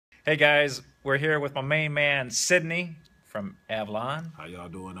Hey guys, we're here with my main man Sidney from Avalon, How y'all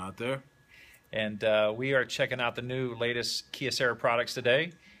doing out there? and we are checking out the new latest Kyocera products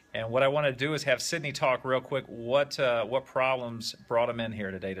today. And what I want to do is have Sidney talk real quick. What problems brought him in here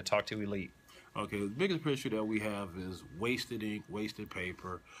today to talk to Elite? Okay, the biggest issue that we have is wasted ink, wasted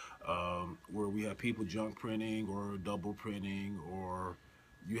paper, where we have people junk printing or double printing, or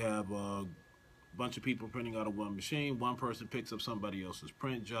you have a bunch of people printing out of one machine. One person picks up somebody else's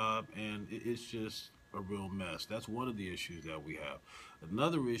print job, and it's just a real mess. That's one of the issues that we have.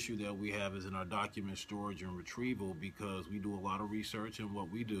 Another issue that we have is in our document storage and retrieval, because we do a lot of research in what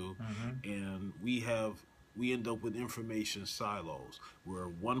we do, and we end up with information silos where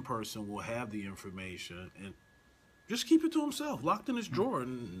one person will have the information and just keep it to himself, locked in his drawer,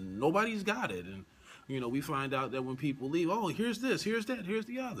 and nobody's got it. And we find out that when people leave, oh, here's this, here's that, here's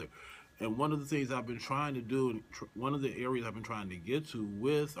the other. And one of the things I've been trying to do, and one of the areas I've been trying to get to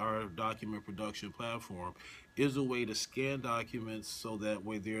with our document production platform, is a way to scan documents so that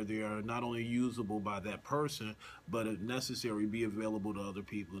way they are not only usable by that person, but if necessary, be available to other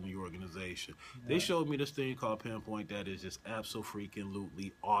people in the organization. They showed me this thing called Pinpoint that is just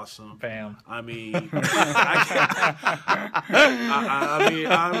absolutely awesome. Bam. I mean,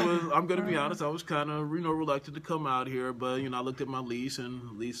 I'm going to be honest, I was kind of, reluctant to come out here, but, I looked at my lease,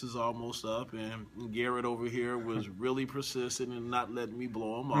 and lease is almost up, and Garrett over here was really persistent and not letting me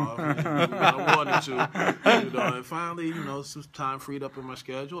blow him off. And I wanted to. And finally, some time freed up in my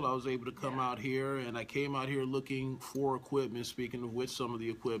schedule. I was able to come out here, and I came out here looking for equipment. Speaking of which, some of the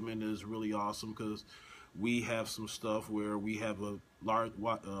equipment is really awesome because we have some stuff where we have a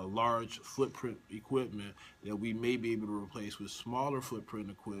large footprint equipment that we may be able to replace with smaller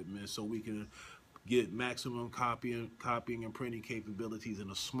footprint equipment, so we can get maximum copying and printing capabilities in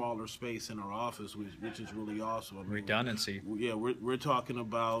a smaller space in our office, which is really awesome. I mean, Redundancy. Yeah, we're talking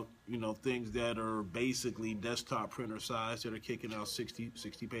about things that are basically desktop printer size that are kicking out 60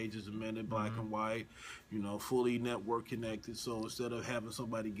 pages a minute, black and white, fully network connected. So instead of having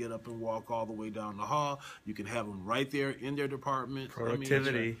somebody get up and walk all the way down the hall, you can have them right there in their department.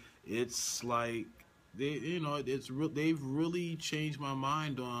 Productivity. I mean, it's like they've really changed my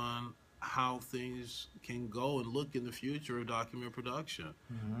mind on how things can go and look in the future of document production.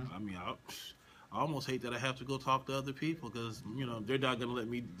 I mean, I almost hate that I have to go talk to other people because, they're not going to let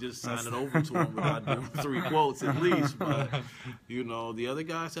me just sign it over to them without doing 3 quotes at least. But, the other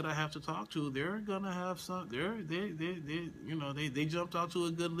guys that I have to talk to, they're going to have some, they jumped out to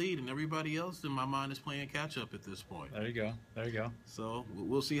a good lead, and everybody else in my mind is playing catch up at this point. There you go. So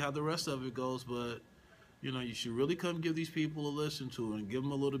we'll see how the rest of it goes, but you should really come give these people a listen to and give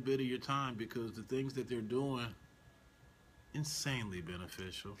them a little bit of your time, because the things that they're doing, insanely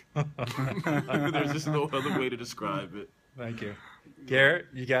beneficial. There's just no other way to describe it. Thank you. Garrett,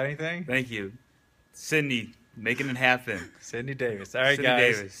 you got anything? Thank you. Sidney, making it happen. Sidney Davis. All right, Sidney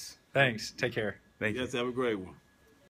guys. Davis. Thanks. Take care. Thank you. Yes, have a great one.